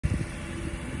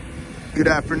Good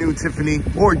afternoon, Tiffany,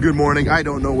 or good morning. I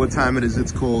don't know what time it is.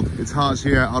 It's cold. It's Haas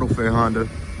here at Auto Fair Honda.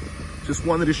 Just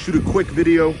wanted to shoot a quick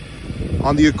video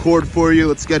on the Accord for you.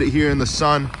 Let's get it here in the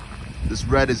sun. This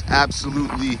red is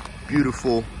absolutely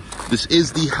beautiful. This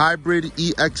is the hybrid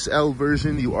EXL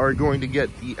version. You are going to get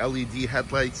the LED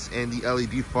headlights and the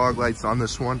LED fog lights on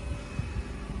this one.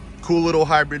 Cool little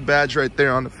hybrid badge right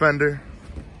there on the fender.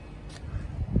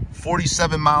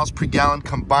 47 miles per gallon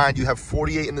combined. You have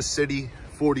 48 in the city,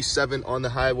 47 on the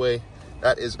highway.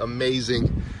 That is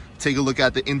amazing. Take a look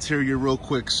at the interior real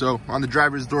quick. So on the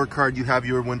driver's door card, you have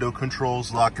your window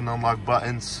controls, lock and unlock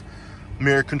buttons,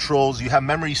 mirror controls. You have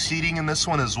memory seating in this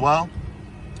one as well.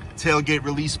 Tailgate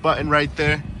release button right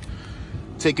there.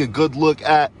 Take a good look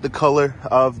at the color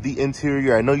of the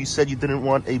interior. I know you said you didn't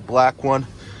want a black one.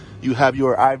 You have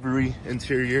your ivory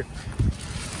interior.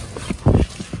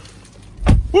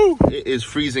 Woo! It is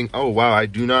freezing. Oh wow, I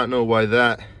do not know why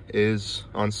that is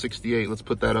on 68. Let's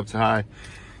put that up to high.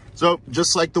 So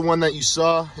just like the one that you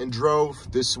saw and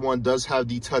drove, this one does have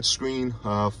the touchscreen,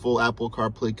 full Apple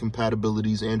CarPlay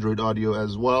compatibilities, Android Audio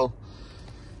as well.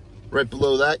 Right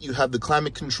below that, you have the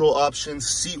climate control options,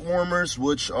 seat warmers,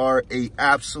 which are a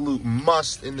absolute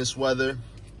must in this weather.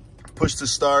 Push to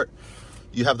start.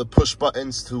 You have the push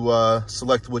buttons to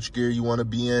select which gear you want to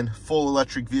be in. Full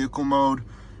electric vehicle mode,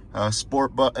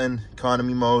 sport button,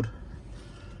 economy mode,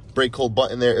 brake hold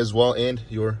button there as well, and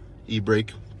your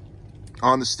e-brake.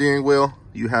 On the steering wheel,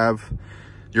 you have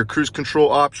your cruise control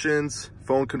options,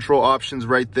 phone control options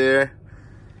right there.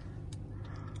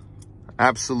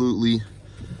 Absolutely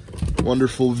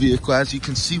wonderful vehicle. As you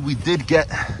can see, we did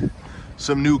get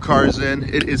some new cars in.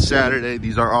 It is Saturday.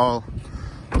 These are all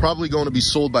probably going to be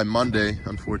sold by Monday,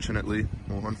 unfortunately.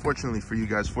 Well, unfortunately for you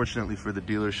guys, fortunately for the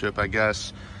dealership, I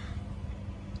guess.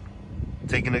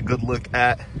 Taking a good look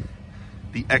at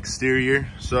the exterior.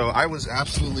 So I was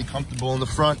absolutely comfortable in the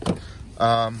front,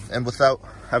 and without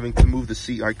having to move the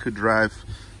seat, I could drive.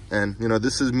 And you know,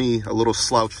 this is me a little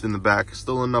slouched in the back.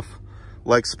 Still enough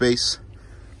leg space.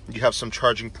 You have some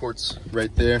charging ports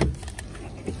right there.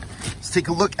 Let's take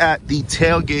a look at the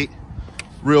tailgate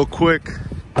real quick.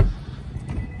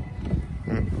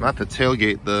 Not the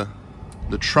tailgate,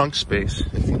 the trunk space,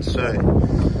 if you'd say.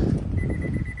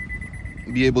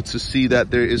 Be able to see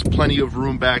that there is plenty of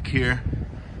room back here.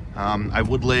 I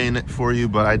would lay in it for you,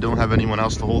 but I don't have anyone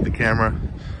else to hold the camera,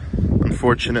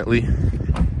 unfortunately.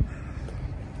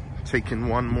 Taking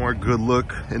one more good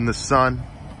look in the sun.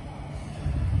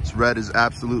 This red is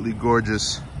absolutely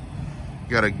gorgeous.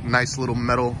 Got a nice little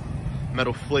metal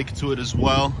flake to it as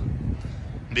well.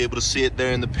 Be able to see it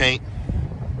there in the paint.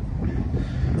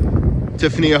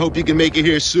 Tiffany, I hope you can make it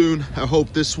here soon. I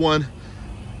hope this one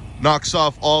knocks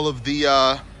off all of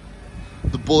the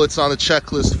bullets on the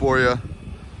checklist for you.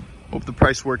 Hope the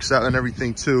price works out and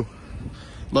everything too.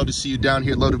 Love to see you down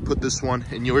here. Love to put this one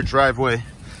in your driveway.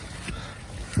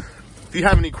 If you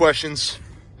have any questions,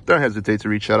 don't hesitate to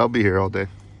reach out. I'll be here all day.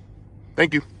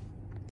 Thank you.